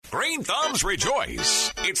Green thumbs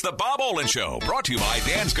rejoice. It's the Bob Olin Show, brought to you by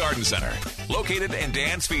Dan's Garden Center, located in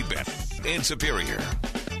Dan's Feed Bin in Superior.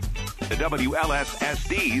 The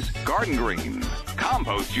WLSSD's Garden Green.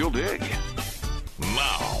 Compost you'll dig.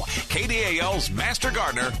 Now, KDAL's Master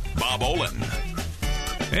Gardener, Bob Olin.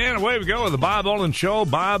 And away we go with the Bob Olin Show.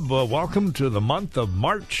 Bob, welcome to the month of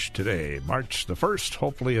March today. March the 1st.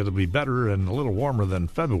 Hopefully it'll be better and a little warmer than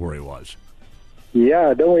February was.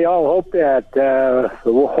 Yeah, don't we all hope that?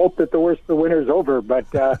 We'll hope that the worst of the winter's over, but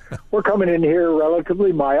we're coming in here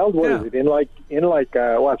relatively mild. What is it? In like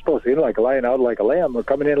I'm supposed to in like a lion, out like a lamb. We're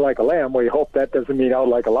coming in like a lamb. We hope that doesn't mean out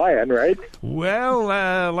like a lion, right?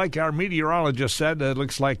 Well, like our meteorologist said, it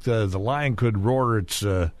looks like the lion could roar its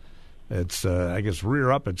I guess,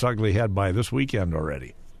 rear up its ugly head by this weekend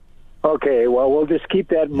already. Okay, well, we'll just keep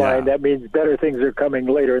that in mind. That means better things are coming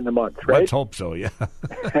later in the month, right? Let's hope so, yeah.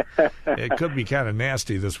 It could be kind of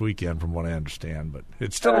nasty this weekend from what I understand, but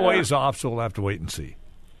it's still a ways off, so we'll have to wait and see.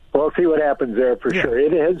 We'll see what happens there for sure.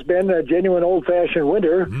 It has been a genuine old-fashioned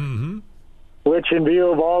winter, which in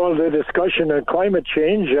view of all of the discussion of climate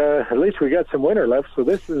change, at least we got some winter left, so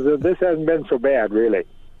this hasn't been so bad, really.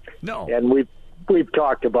 No. And We've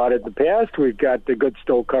talked about it in the past. We've got the good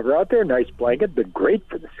snow cover out there, nice blanket, but great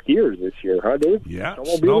for the skiers this year, huh, Dave? Yeah,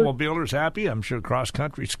 snowmobilers happy. I'm sure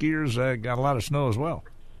cross-country skiers got a lot of snow as well.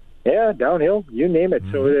 Yeah, downhill, you name it.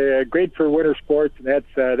 So great for winter sports, and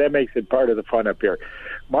that makes it part of the fun up here.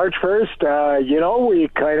 March 1st, we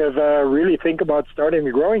kind of really think about starting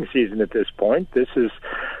the growing season at this point. This is,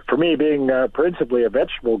 for me, being principally a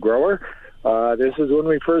vegetable grower, this is when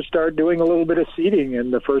we first start doing a little bit of seeding,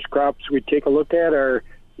 and the first crops we take a look at are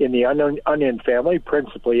in the onion family,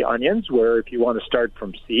 principally onions, where if you want to start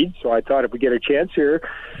from seed. So I thought if we get a chance here,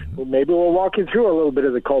 maybe we'll walk you through a little bit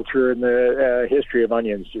of the culture and the history of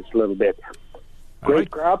onions just a little bit. Great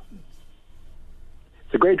crop.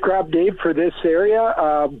 It's a great crop, Dave, for this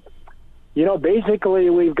area. Basically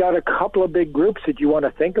we've got a couple of big groups that you want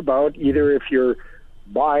to think about, either if you're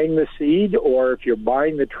buying the seed or if you're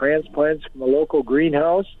buying the transplants from a local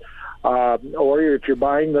greenhouse, or if you're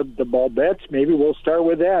buying the bulbets. Maybe we'll start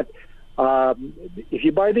with that. If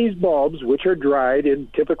you buy these bulbs, which are dried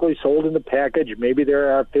and typically sold in the package, maybe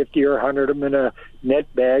there are 50 or 100 of them in a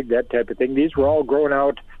net bag, that type of thing. These were all grown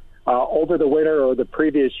out over the winter or the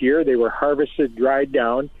previous year. They were harvested, dried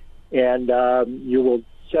down, and you will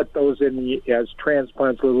set those in as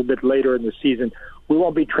transplants a little bit later in the season. We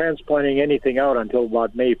won't be transplanting anything out until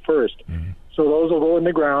about May 1st. So those will go in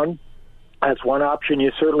the ground. That's one option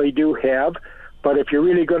you certainly do have. But if you're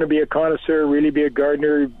really going to be a connoisseur, really be a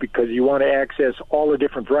gardener, because you want to access all the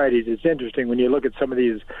different varieties, it's interesting when you look at some of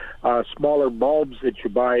these smaller bulbs that you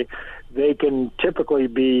buy, they can typically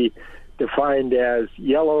be defined as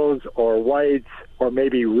yellows or whites or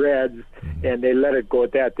maybe reds, and they let it go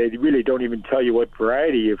at that. They really don't even tell you what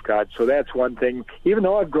variety you've got. So that's one thing. Even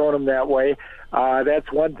though I've grown them that way,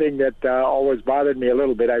 that's one thing that always bothered me a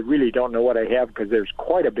little bit. I really don't know what I have because there's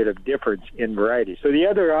quite a bit of difference in variety. So the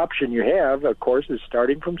other option you have, of course, is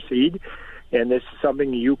starting from seed, and this is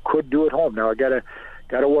something you could do at home. Now, I got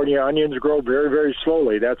to warn you, onions grow very, very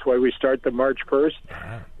slowly. That's why we start them March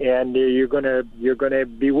 1st, and you're gonna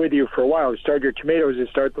be with you for a while. You start your tomatoes, you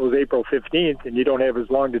start those April 15th, and you don't have as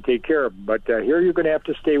long to take care of them. But here you're going to have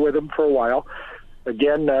to stay with them for a while.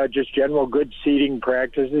 Again, just general good seeding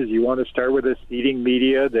practices. You want to start with a seeding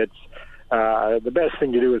media that's the best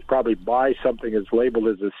thing to do is probably buy something that's labeled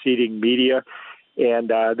as a seeding media.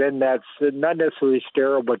 And then that's not necessarily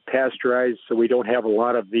sterile, but pasteurized, so we don't have a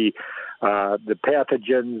lot of the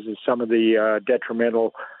pathogens and some of the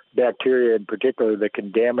detrimental bacteria in particular that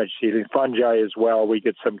can damage seeding. Fungi as well. We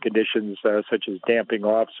get some conditions such as damping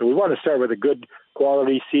off. So we want to start with a good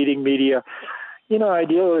quality seeding media.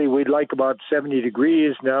 Ideally, we'd like about 70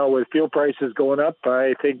 degrees. Now, with fuel prices going up,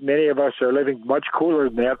 I think many of us are living much cooler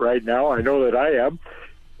than that right now. I know that I am.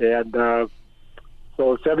 And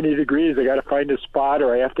so 70 degrees, I got to find a spot,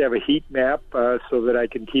 or I have to have a heat map so that I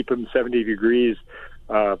can keep them 70 degrees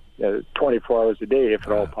 24 hours a day, if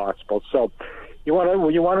at all possible. So you want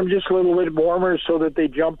them just a little bit warmer so that they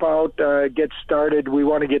jump out, get started. We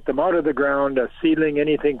want to get them out of the ground. A seedling,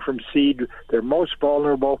 anything from seed, they're most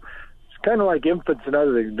vulnerable. Kind of like infants and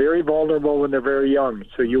other things, very vulnerable when they're very young.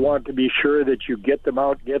 So you want to be sure that you get them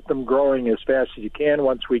out, get them growing as fast as you can.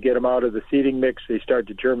 Once we get them out of the seeding mix, they start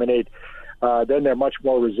to germinate. Then they're much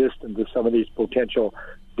more resistant to some of these potential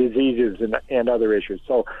diseases and other issues.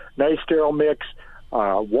 So nice sterile mix,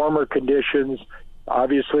 warmer conditions.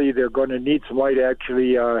 Obviously, they're going to need some light.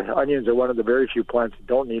 Actually, onions are one of the very few plants that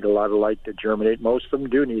don't need a lot of light to germinate. Most of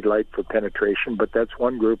them do need light for penetration, but that's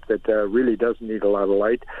one group that really doesn't need a lot of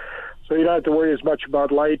light. so you don't have to worry as much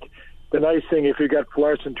about light. The nice thing, if you've got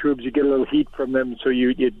fluorescent tubes, you get a little heat from them, so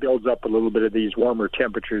it builds up a little bit of these warmer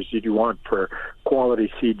temperatures that you want for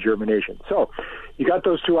quality seed germination. So you got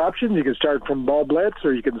those two options. You can start from bulblets,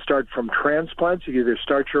 or you can start from transplants. You can either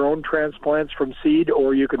start your own transplants from seed,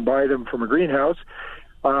 or you can buy them from a greenhouse.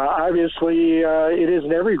 Obviously, it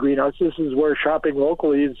isn't every greenhouse. This is where shopping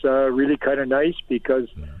locally is really kind of nice, because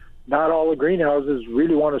not all the greenhouses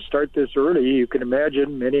really want to start this early. You can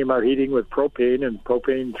imagine many of them are heating with propane, and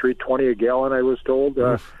propane $3.20 a gallon, I was told.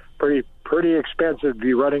 Pretty expensive to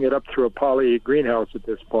be running it up through a poly greenhouse at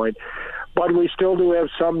this point. But we still do have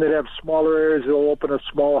some that have smaller areas. They'll open a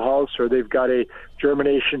small house, or they've got a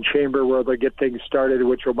germination chamber where they'll get things started,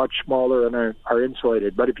 which are much smaller and are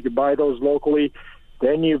insulated. But if you can buy those locally,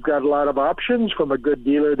 then you've got a lot of options from a good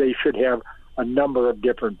dealer. They should have a number of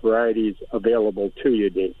different varieties available to you,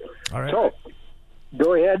 Dave. All right. So,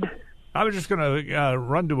 go ahead. I was just going to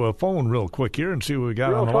run to a phone real quick here and see what we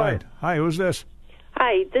got on the line. Hi, who's this?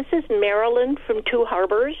 Hi, this is Marilyn from Two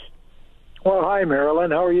Harbors. Well, hi,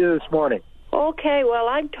 Marilyn. How are you this morning? Okay, well,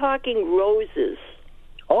 I'm talking roses.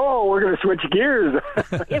 Oh, we're going to switch gears.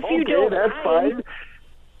 If you don't that's mind. fine.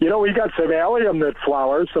 You know, we got some allium that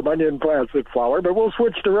flowers, some onion plants that flower, but we'll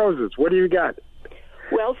switch to roses. What do you got?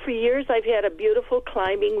 Well, for years I've had a beautiful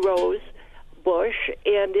climbing rose bush,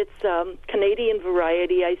 and it's Canadian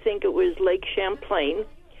variety. I think it was Lake Champlain.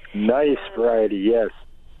 Nice variety, yes.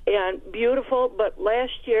 And beautiful, but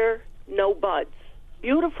last year, no buds.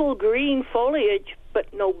 Beautiful green foliage,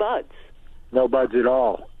 but no buds. No buds at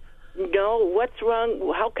all. No, what's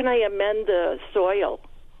wrong? How can I amend the soil?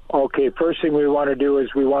 Okay, first thing we want to do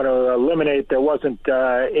is we want to eliminate there wasn't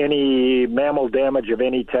any mammal damage of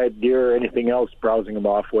any type, deer or anything else browsing them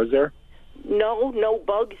off, was there? No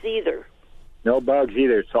bugs either. No bugs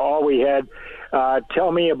either. So all we had,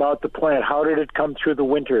 tell me about the plant. How did it come through the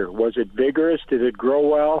winter? Was it vigorous? Did it grow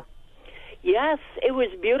well? Yes, it was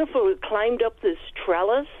beautiful. It climbed up this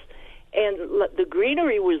trellis, and the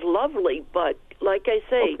greenery was lovely, but like I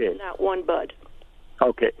say, not one bud.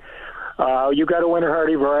 Okay. You got a winter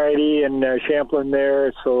hardy variety in Champlain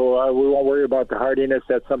there, so we won't worry about the hardiness.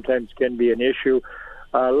 That sometimes can be an issue.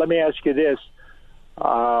 Let me ask you this.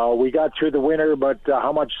 We got through the winter, but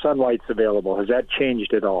how much sunlight's available? Has that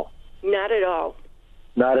changed at all? Not at all.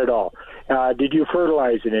 Not at all. Did you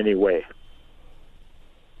fertilize in any way?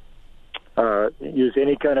 Use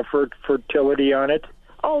any kind of fertility on it?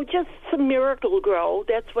 Oh, just some Miracle Grow.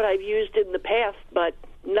 That's what I've used in the past, but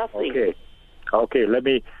nothing. Okay.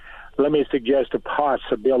 Let me suggest a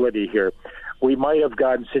possibility here. We might have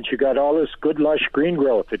gotten, since you got all this good lush green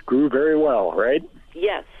growth, it grew very well, right?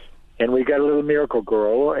 Yes. And we got a little Miracle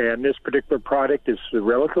Grow, and this particular product is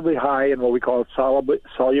relatively high in what we call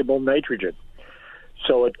soluble nitrogen.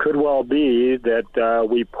 So it could well be that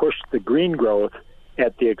we pushed the green growth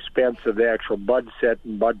at the expense of the actual bud set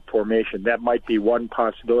and bud formation. That might be one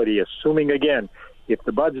possibility, assuming, again, if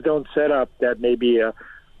the buds don't set up, that may be a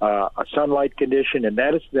sunlight condition, and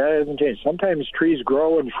that hasn't changed. Sometimes trees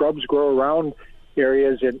grow and shrubs grow around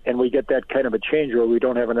areas, and we get that kind of a change where we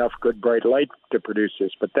don't have enough good bright light to produce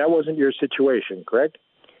this. But that wasn't your situation, correct?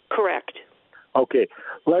 Correct. Okay.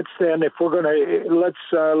 Let's then, if we're going to,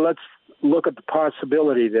 let's look at the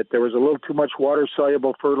possibility that there was a little too much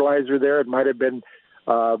water-soluble fertilizer there. It might have been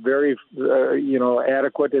very,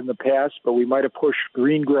 adequate in the past, but we might have pushed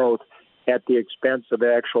green growth at the expense of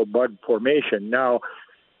actual bud formation. Now,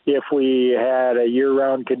 if we had a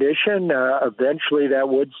year-round condition, eventually that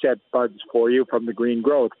would set buds for you from the green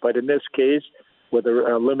growth. But in this case, with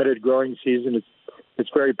a limited growing season, it's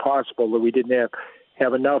very possible that we didn't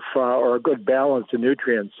have enough or a good balance of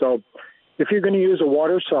nutrients. So if you're going to use a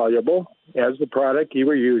water-soluble as the product you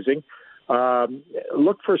were using,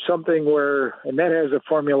 look for something where, and that has a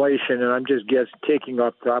formulation, and I'm just taking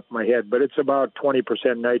off the top of my head, but it's about 20%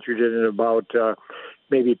 nitrogen and about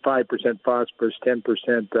maybe 5% phosphorus,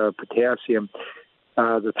 10% potassium,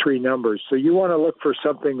 the three numbers. So you want to look for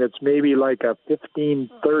something that's maybe like a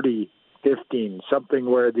 15-30-15, something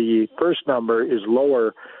where the first number is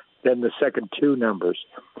lower than the second two numbers.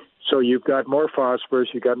 So you've got more phosphorus,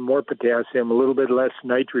 you've got more potassium, a little bit less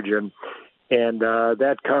nitrogen, and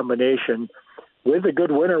that combination, with the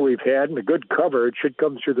good winter we've had and the good cover, it should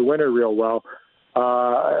come through the winter real well.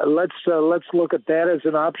 Let's look at that as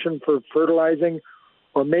an option for fertilizing.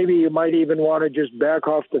 Or maybe you might even want to just back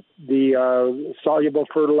off the soluble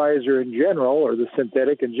fertilizer in general, or the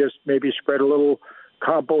synthetic, and just maybe spread a little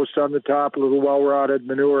compost on the top, a little well-rotted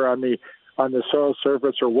manure on the soil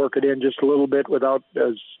surface, or work it in just a little bit without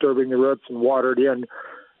disturbing the roots and water it in.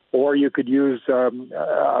 Or you could use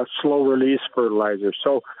a slow-release fertilizer.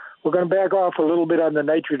 So we're going to back off a little bit on the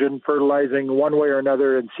nitrogen fertilizing one way or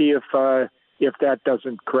another and see if that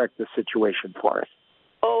doesn't correct the situation for us.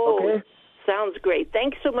 Oh, okay? Sounds great.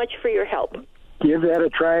 Thanks so much for your help. Give that a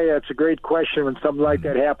try. That's a great question when something like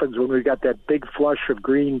that happens, when we've got that big flush of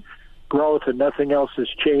green growth and nothing else has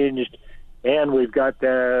changed, and we've got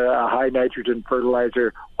a high nitrogen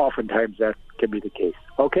fertilizer. Oftentimes that can be the case.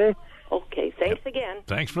 Okay? Okay, thanks again.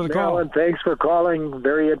 Thanks for the call. Alan, thanks for calling.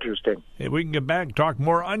 Very interesting. Hey, we can get back and talk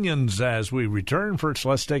more onions as we return. First,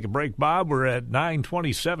 let's take a break, Bob. We're at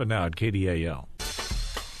 9:27 now at KDAL.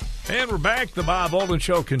 And we're back. The Bob Olin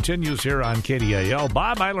Show continues here on KDAL.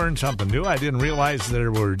 Bob, I learned something new. I didn't realize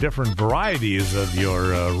there were different varieties of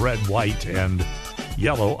your red, white, and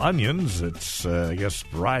yellow onions. It's, I guess,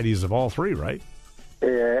 varieties of all three, right?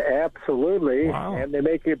 Absolutely. Wow. And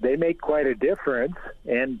they make quite a difference.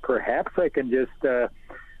 And perhaps I can just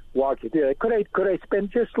walk you through it. Could I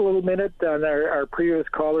spend just a little minute on our previous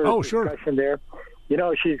caller's discussion there? You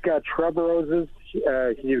know, she's got shrub roses. She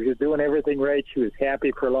was doing everything right. She was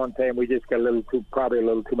happy for a long time. We just got probably a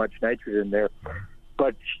little too much nitrogen there.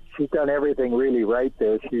 But she's done everything really right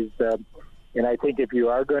there. And I think if you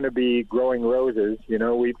are going to be growing roses, you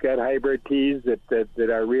know, we've got hybrid teas that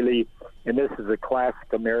are really, and this is a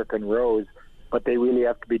classic American rose, but they really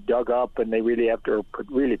have to be dug up and they really have to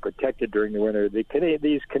really protected during the winter.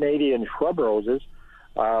 These Canadian shrub roses,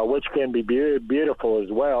 which can be beautiful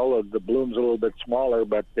as well. The bloom's a little bit smaller,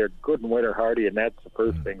 but they're good and winter hardy, and that's the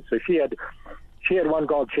first thing. So she had one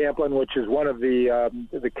called Champlain, which is one of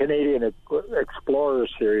the Canadian Explorer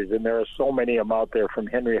series, and there are so many of them out there from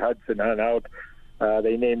Henry Hudson on out.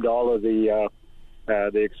 They named all of the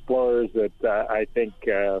explorers that I think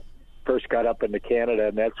first got up into Canada,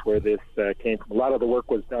 and that's where this came from. A lot of the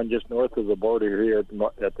work was done just north of the border here at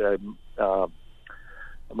the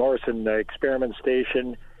Morrison Experiment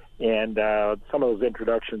Station, and some of those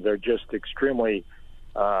introductions are just extremely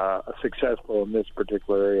successful in this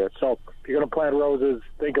particular area. So if you're going to plant roses,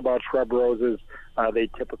 think about shrub roses. They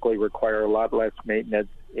typically require a lot less maintenance,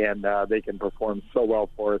 and they can perform so well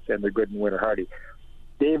for us, and they're good and winter hardy.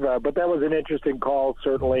 Dave, but that was an interesting call,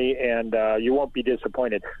 certainly, and you won't be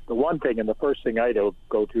disappointed. The one thing, and the first thing I go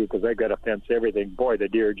to, because I've got to fence everything, boy, the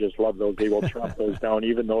deer just love those. They will chomp those down,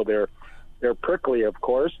 even though they're prickly, of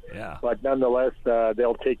course, but nonetheless,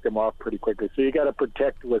 they'll take them off pretty quickly. So you got to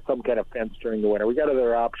protect with some kind of fence during the winter. We got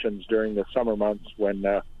other options during the summer months when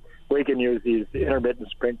we can use these intermittent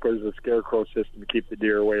sprinklers, the scarecrow system, to keep the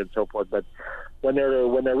deer away and so forth. But when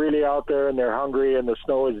they're really out there and they're hungry and the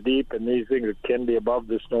snow is deep and these things can be above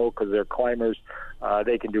the snow because they're climbers,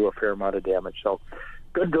 they can do a fair amount of damage. So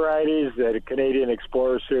good varieties. The Canadian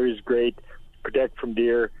Explorer series, great. Protect from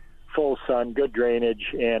deer. Full sun, good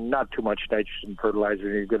drainage, and not too much nitrogen fertilizer.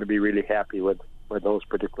 You're going to be really happy with those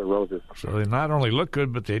particular roses. So they not only look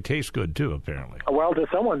good, but they taste good too, apparently. Well, to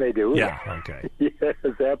someone they do. Yeah, okay. Yes,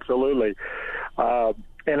 absolutely.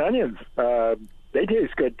 And onions, they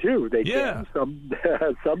taste good too. They can.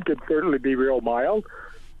 Some can certainly be real mild.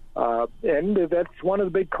 And that's one of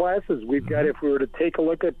the big classes we've got. If we were to take a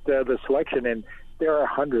look at the selection, and there are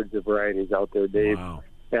hundreds of varieties out there, Dave. Wow.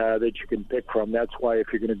 That you can pick from. That's why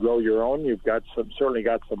if you're going to grow your own, you've got certainly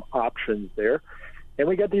got some options there. And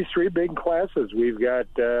we got these three big classes. We've got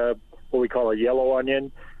what we call a yellow onion,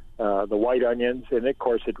 the white onions, and of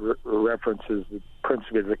course it references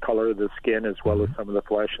principally the color of the skin as well as some of the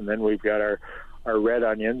flesh. And then we've got our red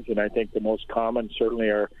onions, and I think the most common certainly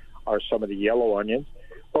are some of the yellow onions.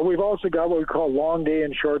 But we've also got what we call long day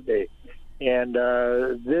and short day. And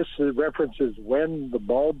this references when the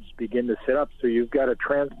bulbs begin to sit up. So you've got a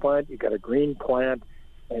transplant, you've got a green plant,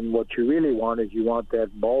 and what you really want is you want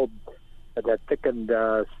that bulb, that thickened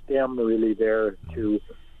stem really there to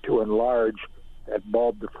enlarge that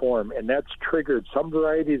bulb to form. And that's triggered. Some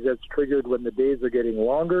varieties that's triggered when the days are getting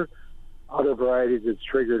longer. Other varieties it's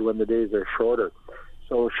triggered when the days are shorter.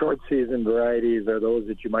 So short season varieties are those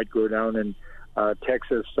that you might grow down in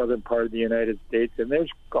Texas, southern part of the United States, and there's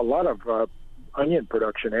a lot of onion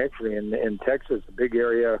production actually in Texas, a big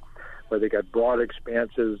area where they got broad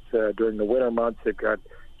expanses during the winter months. They've got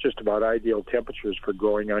just about ideal temperatures for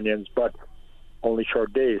growing onions, but only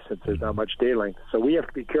short days since there's not much day length. So we have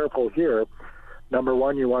to be careful here. Number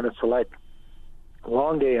one, you want to select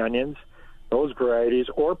long day onions, those varieties,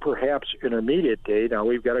 or perhaps intermediate day. Now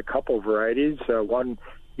we've got a couple varieties. One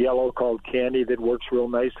yellow called Candy that works real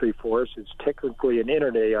nicely for us. It's technically an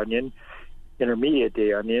intermediate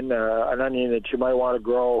day onion, an onion that you might want to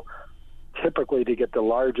grow typically to get the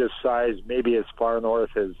largest size, maybe as far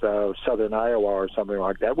north as southern Iowa or something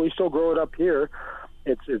like that. We still grow it up here.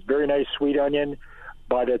 It's very nice sweet onion,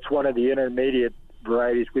 but it's one of the intermediate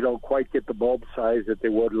varieties. We don't quite get the bulb size that they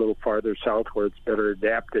would a little farther south where it's better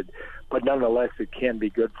adapted, but nonetheless, it can be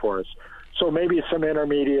good for us. So maybe some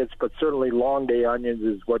intermediates, but certainly long day onions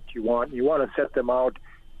is what you want. You want to set them out,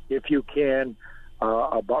 if you can,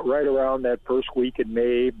 about right around that first week in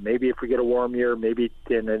May. Maybe if we get a warm year, maybe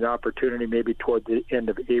in an opportunity, maybe toward the end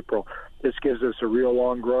of April. This gives us a real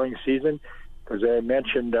long growing season. As I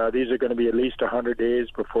mentioned, these are going to be at least 100 days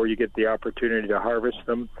before you get the opportunity to harvest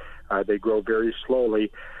them. They grow very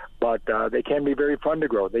slowly, but they can be very fun to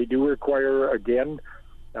grow. They do require, again,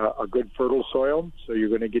 a good fertile soil, so you're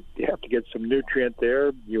going to have to get some nutrient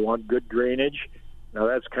there. You want good drainage. Now,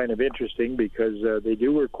 that's kind of interesting because they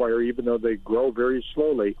do require, even though they grow very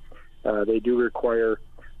slowly, they do require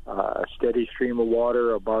a steady stream of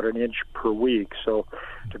water, about an inch per week. So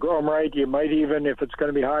to grow them right, you might even, if it's going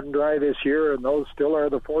to be hot and dry this year, and those still are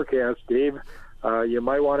the forecast, Dave, you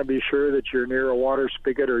might want to be sure that you're near a water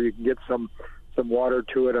spigot or you can get some water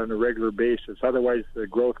to it on a regular basis. Otherwise, the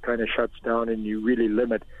growth kind of shuts down and you really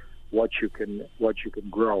limit what you can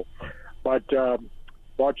grow. But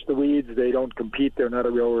watch the weeds. They don't compete. They're not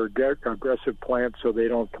a real aggressive plant, so they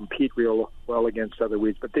don't compete real well against other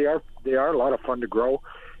weeds. But they are a lot of fun to grow.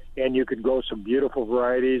 And you can grow some beautiful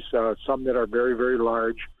varieties, some that are very, very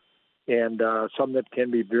large, and some that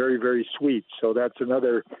can be very, very sweet. So that's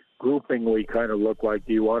another grouping we kind of look like.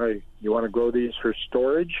 Do you want to grow these for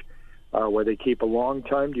storage, where they keep a long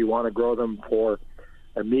time? Do you want to grow them for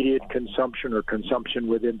immediate consumption or consumption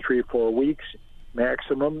within 3 or 4 weeks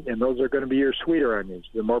maximum? And those are going to be your sweeter onions.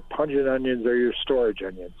 The more pungent onions are your storage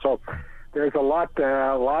onions. So there's a lot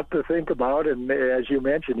to think about, and as you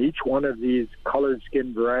mentioned, each one of these colored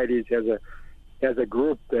skin varieties has a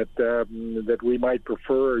group that we might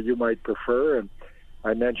prefer or you might prefer. And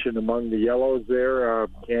I mentioned among the yellows there,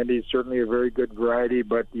 Candy is certainly a very good variety,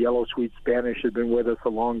 but the yellow sweet Spanish has been with us a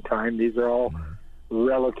long time. These are all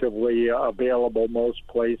relatively available most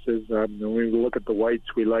places. When we look at the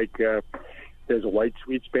whites, we like there's a white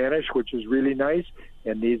sweet Spanish, which is really nice.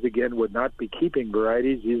 And these, again, would not be keeping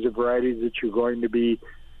varieties. These are varieties that you're going to be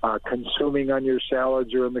consuming on your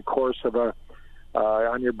salads or in the course of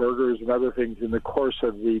on your burgers and other things in the course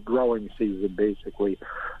of the growing season, basically.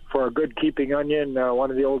 For a good keeping onion, one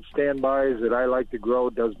of the old standbys that I like to grow,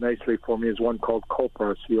 does nicely for me, is one called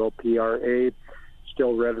Copra, C-O-P-R-A,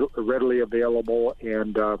 still readily available,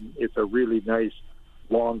 and it's a really nice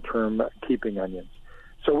long-term keeping onion.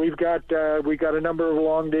 So we got a number of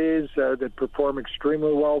long days that perform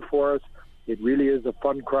extremely well for us. It really is a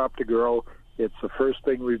fun crop to grow. It's the first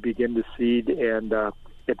thing we begin to seed, and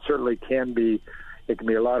it certainly can be. It can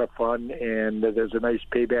be a lot of fun, and there's a nice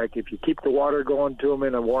payback. If you keep the water going to them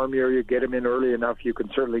in a warm year, you get them in early enough, you can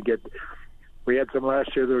certainly get. We had some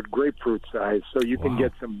last year that were grapefruit size, so you can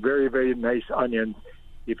get some very, very nice onions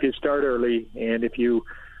if you start early, and if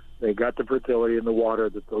they got the fertility and the water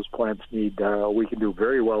that those plants need. We can do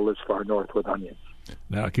very well this far north with onions.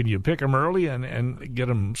 Now, can you pick them early and get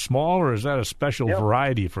them small, or is that a special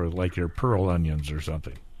variety for like your pearl onions or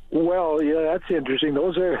something? Well, yeah, that's interesting.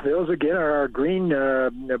 Those again are our green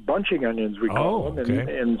bunching onions, we call them,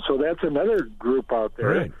 and so that's another group out there.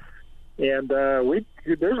 Right. And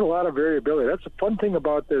there's a lot of variability. That's the fun thing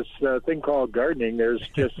about this thing called gardening. There's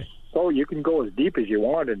just so you can go as deep as you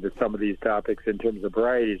want into some of these topics in terms of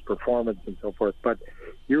varieties, performance, and so forth. But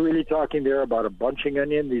you're really talking there about a bunching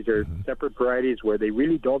onion. These are separate varieties where they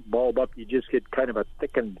really don't bulb up. You just get kind of a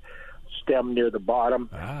thickened stem near the bottom,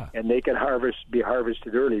 and they can be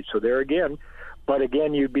harvested early. So there again, but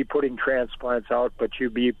again, you'd be putting transplants out, but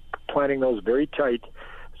you'd be planting those very tight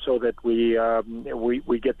so that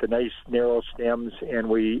we get the nice narrow stems, and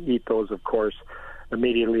we eat those, of course,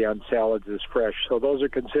 immediately on salads as fresh. So those are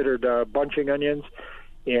considered bunching onions,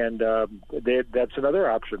 and that's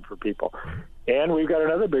another option for people. And we've got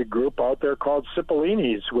another big group out there called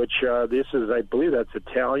Cipollinis, which I believe that's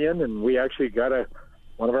Italian, and we actually got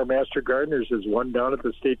one of our master gardeners is one down at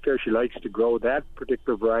the State Fair. She likes to grow that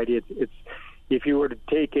particular variety. It's if you were to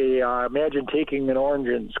take imagine taking an orange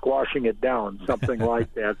and squashing it down, something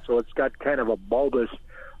like that. So it's got kind of a bulbous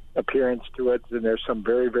appearance to it, and there's some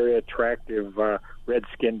very, very attractive red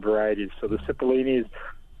skin varieties. So the Cipollinis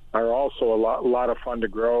are also a lot of fun to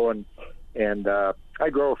grow, and I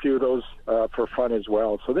grow a few of those for fun as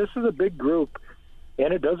well. So this is a big group,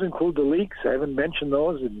 and it does include the leeks. I haven't mentioned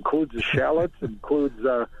those. It includes the shallots, it includes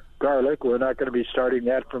garlic. We're not going to be starting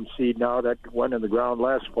that from seed now. That went in the ground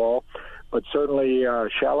last fall. But certainly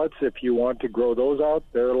shallots, if you want to grow those out,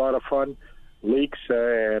 they're a lot of fun. Leeks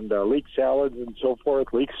and leek salads and so forth,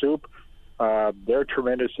 leek soup, they're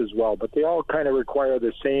tremendous as well. But they all kind of require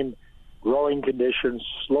the same growing conditions,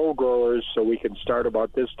 slow growers, so we can start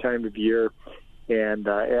about this time of year And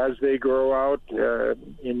as they grow out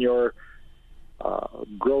in your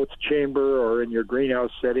growth chamber or in your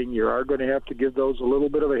greenhouse setting, you are going to have to give those a little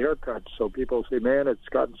bit of a haircut. So people say, man, it's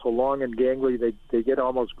gotten so long and gangly, they get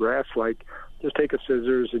almost grass-like. Just take a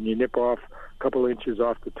scissors and you nip off a couple inches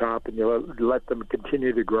off the top, and you let them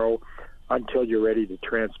continue to grow until you're ready to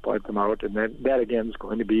transplant them out. And that again, is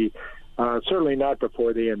going to be certainly not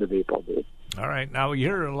before the end of April, Dave. All right. Now, you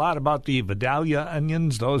hear a lot about the Vidalia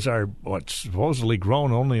onions. Those are, supposedly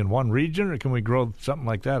grown only in one region, or can we grow something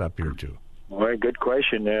like that up here, too? Well, good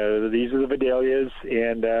question. These are the Vidalias,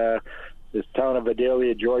 and this town of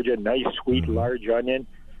Vidalia, Georgia, nice, sweet, large onion.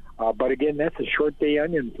 But again, that's a short day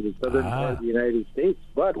onion for the southern part of the United States.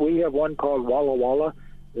 But we have one called Walla Walla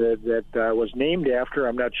that was named after,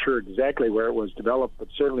 I'm not sure exactly where it was developed, but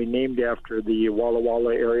certainly named after the Walla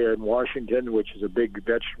Walla area in Washington, which is a big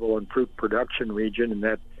vegetable and fruit production region in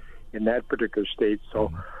that particular state.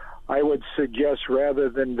 So I would suggest, rather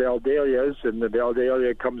than Vidalias, and the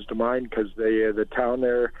Vidalia comes to mind because the town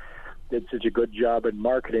there did such a good job in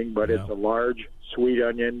marketing, but it's a large, sweet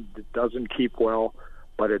onion that doesn't keep well,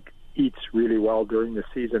 but it eats really well during the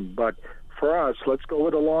season. But for us, let's go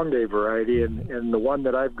with a long day variety, and the one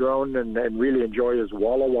that I've grown and really enjoy is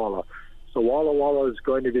Walla Walla. So Walla Walla is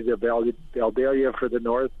going to be the Vidalia for the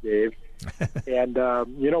north, Dave. And,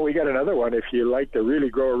 we got another one. If you like to really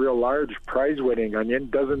grow a real large prize-winning onion,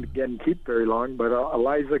 doesn't, again, keep very long, but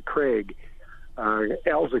Eliza Craig,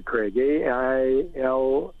 Elza Craig, A-I-L-S-A-C-A-R-I-G,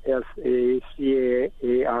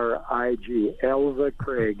 Elza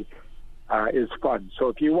Craig is fun. So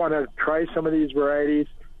if you want to try some of these varieties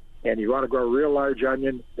and you want to grow a real large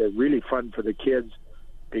onion, they're really fun for the kids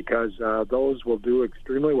because those will do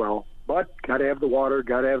extremely well. But got to have the water,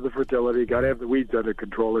 got to have the fertility, got to have the weeds under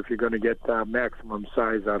control if you're going to get maximum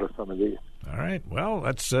size out of some of these. All right. Well,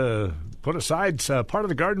 let's put aside part of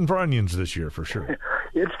the garden for onions this year for sure.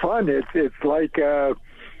 It's fun. It's like,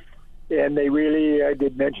 and they really, I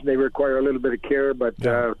did mention they require a little bit of care, but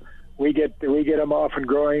we get them off and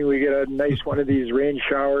growing. We get a nice one of these rain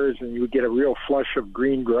showers, and you get a real flush of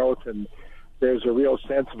green growth, and there's a real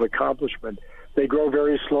sense of accomplishment. They grow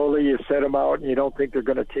very slowly. You set them out, and you don't think they're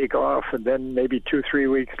going to take off. And then maybe 2-3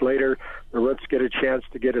 weeks later, the roots get a chance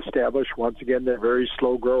to get established. Once again, they're very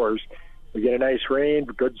slow growers. We get a nice rain,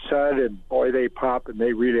 good sun, and boy, they pop, and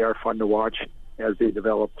they really are fun to watch as they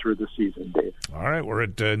develop through the season, Dave. All right, we're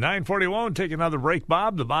at 9:41. Take another break,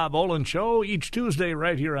 Bob. The Bob Olin Show, each Tuesday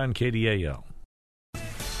right here on KDAL.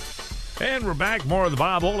 And we're back. More of the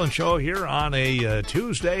Bob Olin Show here on a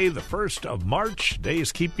Tuesday, the 1st of March.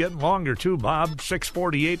 Days keep getting longer, too, Bob.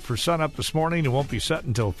 6:48 for sunup this morning. It won't be set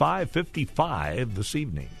until 5:55 this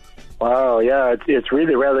evening. Wow, yeah, it's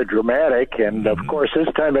really rather dramatic. And, of course, this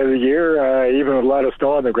time of the year, even with a lot of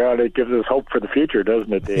snow on the ground, it gives us hope for the future,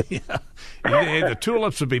 doesn't it, Dave? Yeah. The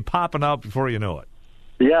tulips will be popping out before you know it.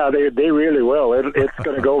 Yeah, they really will. It's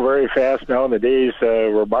going to go very fast now in the days.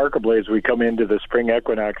 Remarkably, as we come into the spring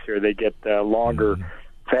equinox here, they get longer,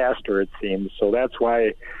 faster, it seems. So that's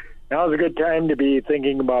why now is a good time to be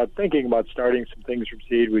thinking about starting some things from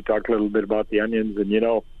seed. We talked a little bit about the onions, and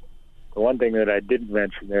the one thing that I didn't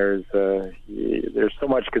mention there is there's so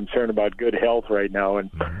much concern about good health right now,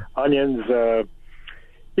 and onions.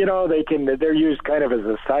 They're used kind of as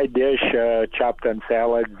a side dish, chopped on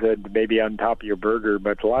salads and maybe on top of your burger.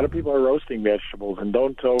 But a lot of people are roasting vegetables, and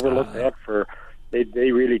don't overlook that.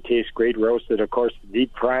 They really taste great roasted. Of course,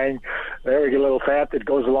 deep frying, there we get a little fat that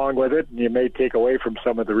goes along with it, and you may take away from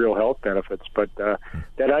some of the real health benefits. But that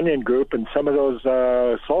onion group and some of those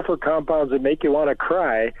sulfur compounds that make you want to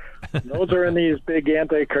cry, those are in these big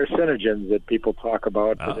anti-carcinogens that people talk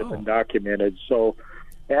about that have been documented. So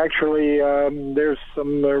actually, there's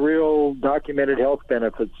some real documented health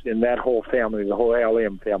benefits in that whole family, the whole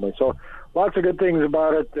allium family. So lots of good things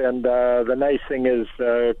about it, and the nice thing is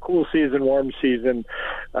cool season, warm season,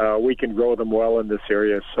 we can grow them well in this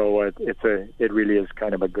area. So it really is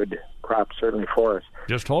kind of a good crop, certainly for us.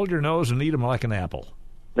 Just hold your nose and eat them like an apple.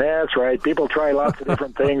 That's right. People try lots of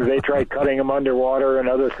different things. They try cutting them underwater and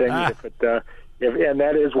other things. And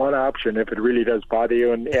that is one option if it really does bother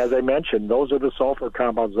you. And as I mentioned, those are the sulfur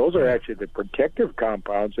compounds. Those are actually the protective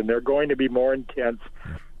compounds, and they're going to be more intense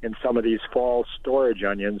in some of these fall storage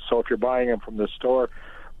onions. So if you're buying them from the store,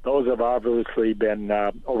 those have obviously been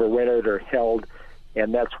overwintered or held,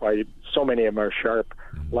 and that's why so many of them are sharp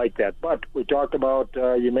like that. But we talked about,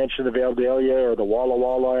 you mentioned the Vidalia or the Walla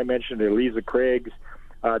Walla, I mentioned the Eliza Craigs.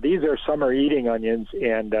 These are summer eating onions,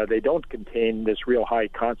 and they don't contain this real high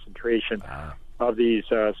concentration of these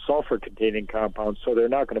sulfur-containing compounds, so they're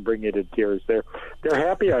not going to bring you to tears. They're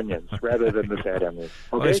happy onions rather than the sad onions.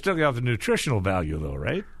 Okay? Well, they still got the nutritional value, though,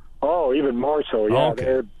 right? Oh, even more so. Yeah,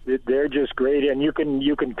 okay. They're just great, and you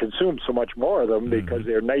can consume so much more of them because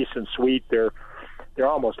they're nice and sweet. They're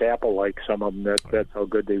almost apple-like. Some of them. That's how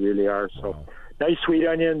good they really are. So, nice sweet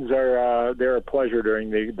onions are they're a pleasure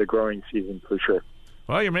during the growing season for sure.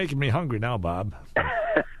 Well, you're making me hungry now, Bob.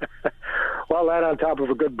 Well, that on top of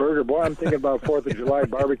a good burger, boy. I'm thinking about 4th of July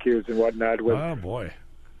barbecues and whatnot. Oh boy.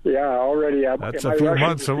 Yeah, already. That's a few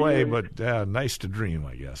months away, but nice to dream,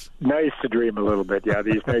 I guess. Nice to dream a little bit, yeah.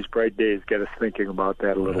 These nice bright days get us thinking about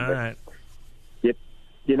that a little bit. All right.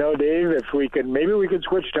 You know, Dave, maybe we could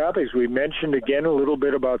switch topics. We mentioned again a little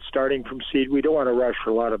bit about starting from seed. We don't want to rush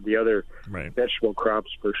a lot of the other vegetable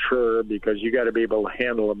crops for sure, because you got to be able to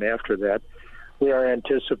handle them after that. We are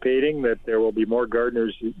anticipating that there will be more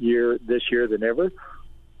gardeners this year than ever.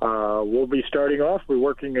 We'll be starting off. We're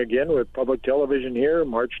working again with public television here.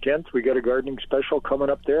 March 10th, we got a gardening special coming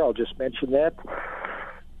up there. I'll just mention that.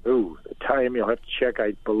 Ooh, the time, you'll have to check.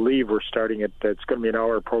 I believe we're starting it's going to be an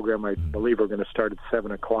hour program. I believe we're going to start at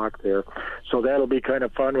 7 o'clock there. So that'll be kind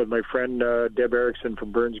of fun with my friend Deb Erickson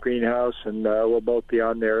from Burns Greenhouse, and we'll both be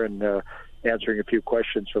on there and answering a few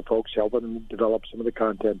questions for folks, helping them develop some of the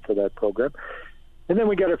content for that program. And then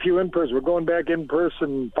we got a few in-person. We're going back in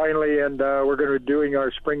person finally, and we're going to be doing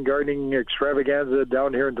our spring gardening extravaganza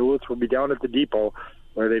down here in Duluth. We'll be down at the depot,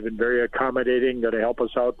 where they've been very accommodating, going to help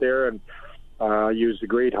us out there and use the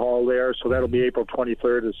Great Hall there. So that'll be April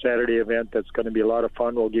 23rd, a Saturday event. That's going to be a lot of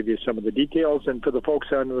fun. We'll give you some of the details. And for the folks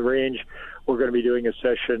on the range, we're going to be doing a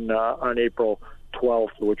session on April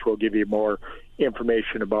 12th, which will give you more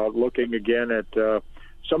information about looking again at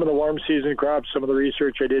some of the warm season crops, some of the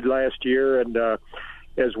research I did last year, and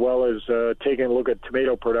as well as taking a look at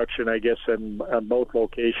tomato production, I guess, on both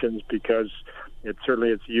locations, because it's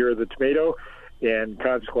the year of the tomato, and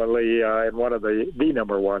consequently, in one of the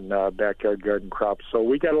number one backyard garden crops. So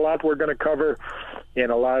we got a lot we're going to cover,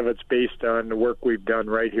 and a lot of it's based on the work we've done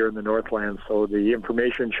right here in the Northland. So the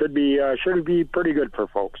information should be pretty good for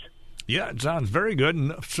folks. Yeah, it sounds very good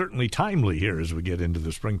and certainly timely here as we get into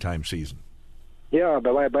the springtime season. Yeah,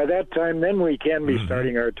 but by that time, then we can be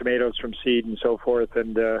starting our tomatoes from seed and so forth,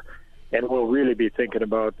 and we'll really be thinking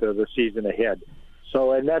about the season ahead.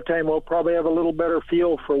 So in that time, we'll probably have a little better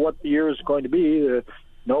feel for what the year is going to be.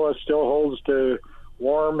 NOAA still holds to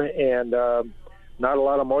warm and not a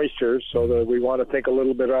lot of moisture, so that we want to think a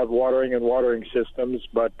little bit about watering systems,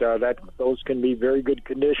 but those can be very good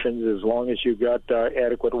conditions as long as you've got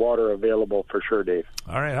adequate water available for sure, Dave.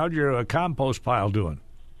 All right, how's your compost pile doing?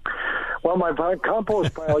 Well, my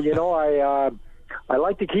compost pile, I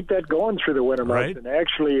like to keep that going through the winter months, and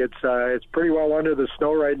actually, it's pretty well under the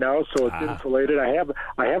snow right now, so it's insulated.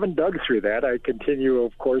 I haven't dug through that. I continue,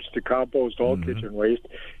 of course, to compost all kitchen waste.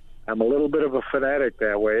 I'm a little bit of a fanatic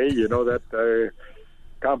that way. You know that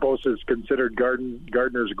compost is considered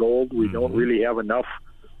gardener's gold. We don't really have enough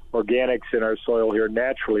organics in our soil here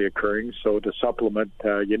naturally occurring, so to supplement,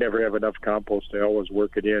 you never have enough compost. I always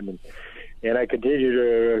work it in, and I continue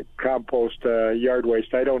to compost yard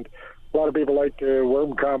waste. A lot of people like to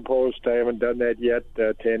worm compost. I haven't done that yet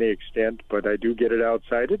to any extent, but I do get it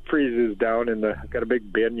outside. It freezes down, and I've got a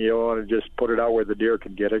big bin, and just put it out where the deer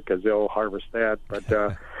can get it, because they'll harvest that. But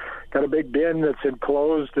got a big bin that's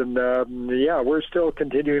enclosed, and we're still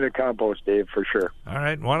continuing to compost, Dave, for sure. All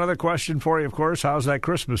right, one other question for you, of course. How's that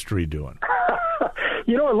Christmas tree doing?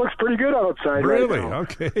 It looks pretty good outside. Really? Right now.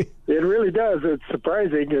 Okay. It really does. It's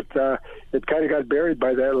surprising. It kind of got buried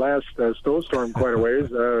by that last snowstorm quite a ways.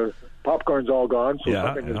 Popcorn's all gone, so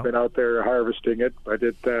nothing has been out there harvesting it. But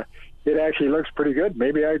it actually looks pretty good.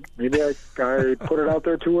 Maybe I put it out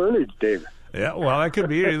there too early, Dave. Yeah, well, that could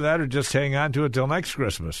be either that or just hang on to it till next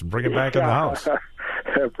Christmas and bring it back in the house.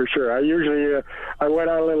 For sure. I went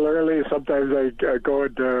out a little early. Sometimes I go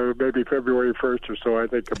into maybe February 1st or so. I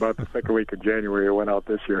think about the second week of January I went out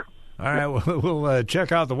this year. All right, we'll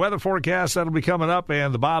check out the weather forecast. That'll be coming up,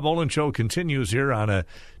 and the Bob Olin Show continues here on a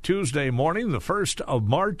Tuesday morning, the 1st of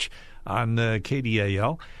March on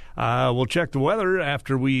KDAL. We'll check the weather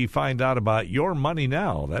after we find out about Your Money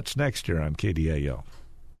Now. That's next here on KDAL.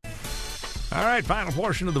 All right, final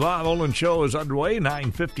portion of the Bob Olin Show is underway,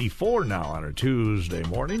 9:54 now on a Tuesday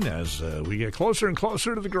morning as we get closer and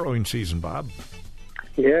closer to the growing season, Bob.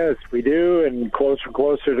 Yes, we do, and closer and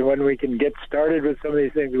closer to when we can get started with some of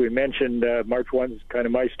these things. We mentioned March 1 is kind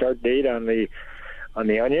of my start date on the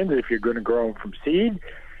onions if you're going to grow them from seed.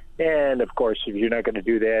 And, of course, if you're not going to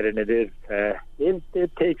do that, and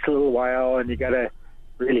it takes a little while, and you got to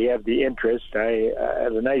really have the interest.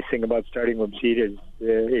 The nice thing about starting from seed is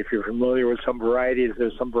if you're familiar with some varieties,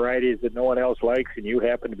 there's some varieties that no one else likes, and you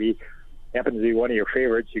happen to be one of your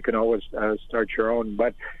favorites, you can always start your own.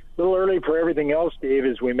 But A little early for everything else, Dave,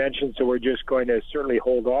 as we mentioned, so we're just going to certainly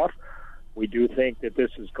hold off. We do think that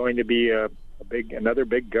this is going to be another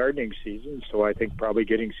big gardening season, so I think probably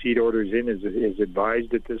getting seed orders in is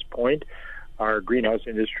advised at this point. Our greenhouse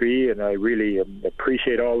industry, and I really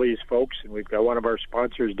appreciate all these folks, and we've got one of our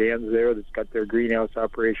sponsors, Dan's there, that's got their greenhouse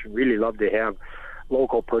operation. Really love to have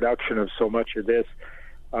local production of so much of this.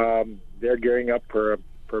 They're gearing up for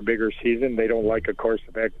a bigger season. They don't like, of course,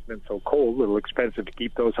 the fact it's been so cold, a little expensive to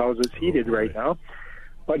keep those houses heated right now.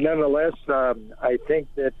 But nonetheless, I think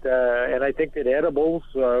that edibles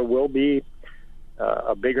will be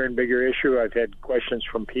a bigger and bigger issue. I've had questions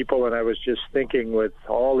from people, and I was just thinking, with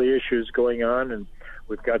all the issues going on, and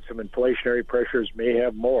we've got some inflationary pressures, may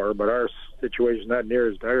have more, but our situation is not near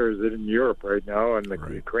as dire as it in Europe right now. And the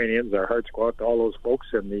Ukrainians, our hearts go out to all those folks,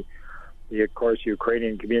 and the of course,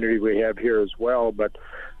 Ukrainian community we have here as well. But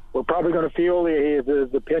we're probably going to feel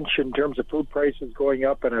the pinch in terms of food prices going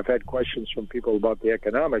up, and I've had questions from people about the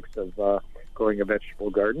economics of growing a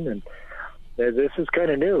vegetable garden. And this is kind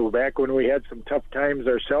of new. Back when we had some tough times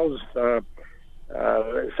ourselves, 70s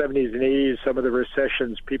and 80s, some of the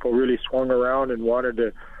recessions, people really swung around and wanted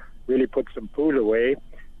to really put some food away.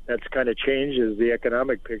 That's kind of changed as the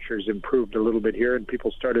economic picture's improved a little bit here, and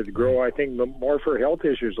people started to grow, I think, more for health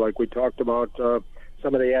issues, like we talked about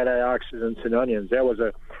some of the antioxidants in onions. That was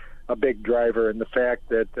a big driver, and the fact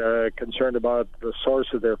that concerned about the source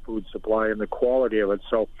of their food supply and the quality of it.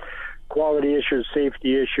 So quality issues,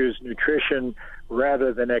 safety issues, nutrition,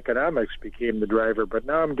 rather than economics became the driver. But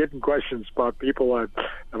now I'm getting questions about people. I've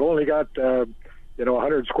only got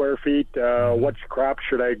 100 square feet. What crops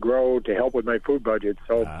should I grow to help with my food budget?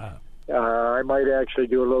 So I might actually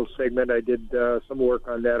do a little segment. I did some work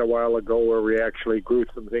on that a while ago, where we actually grew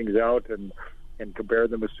some things out and compared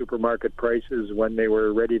them with supermarket prices when they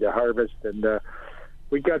were ready to harvest. And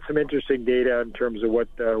we got some interesting data in terms of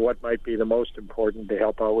what might be the most important to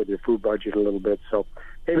help out with your food budget a little bit. So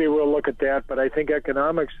maybe we'll look at that. But I think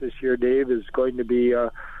economics this year, Dave, is going to be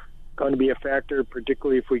a factor,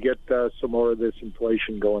 particularly if we get some more of this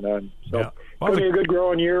inflation going on. So it's going to be a good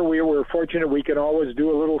growing year. We're fortunate we can always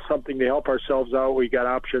do a little something to help ourselves out. We got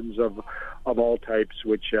options of all types,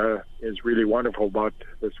 which is really wonderful about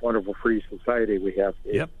this wonderful free society we have.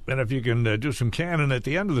 Yep, and if you can do some canning at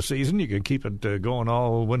the end of the season, you can keep it going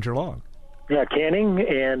all winter long. Yeah, canning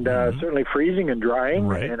and certainly freezing and drying.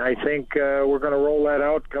 Right. And I think we're going to roll that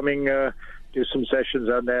out coming do some sessions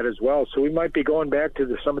on that as well. So we might be going back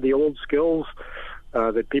to some of the old skills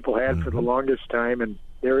that people had for the longest time, and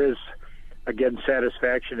there is, again,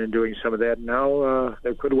 satisfaction in doing some of that. Now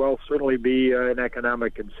there could well certainly be an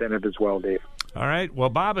economic incentive as well, Dave. All right. Well,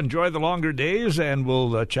 Bob, enjoy the longer days, and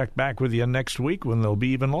we'll check back with you next week when they'll be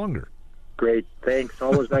even longer. Great. Thanks.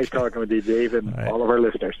 Always nice talking with you, Dave, and all of our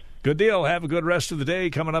listeners. Good deal. Have a good rest of the day.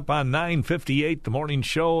 Coming up on 9:58, the morning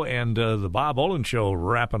show, and the Bob Olin Show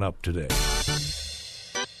wrapping up today.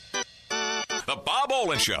 The Bob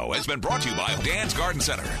Olin Show has been brought to you by Dan's Garden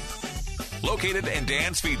Center, located in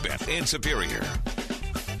Dan's Feed Bin in Superior,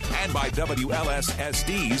 and by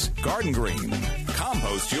WLSSD's Garden Green.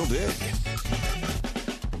 Compost you'll dig.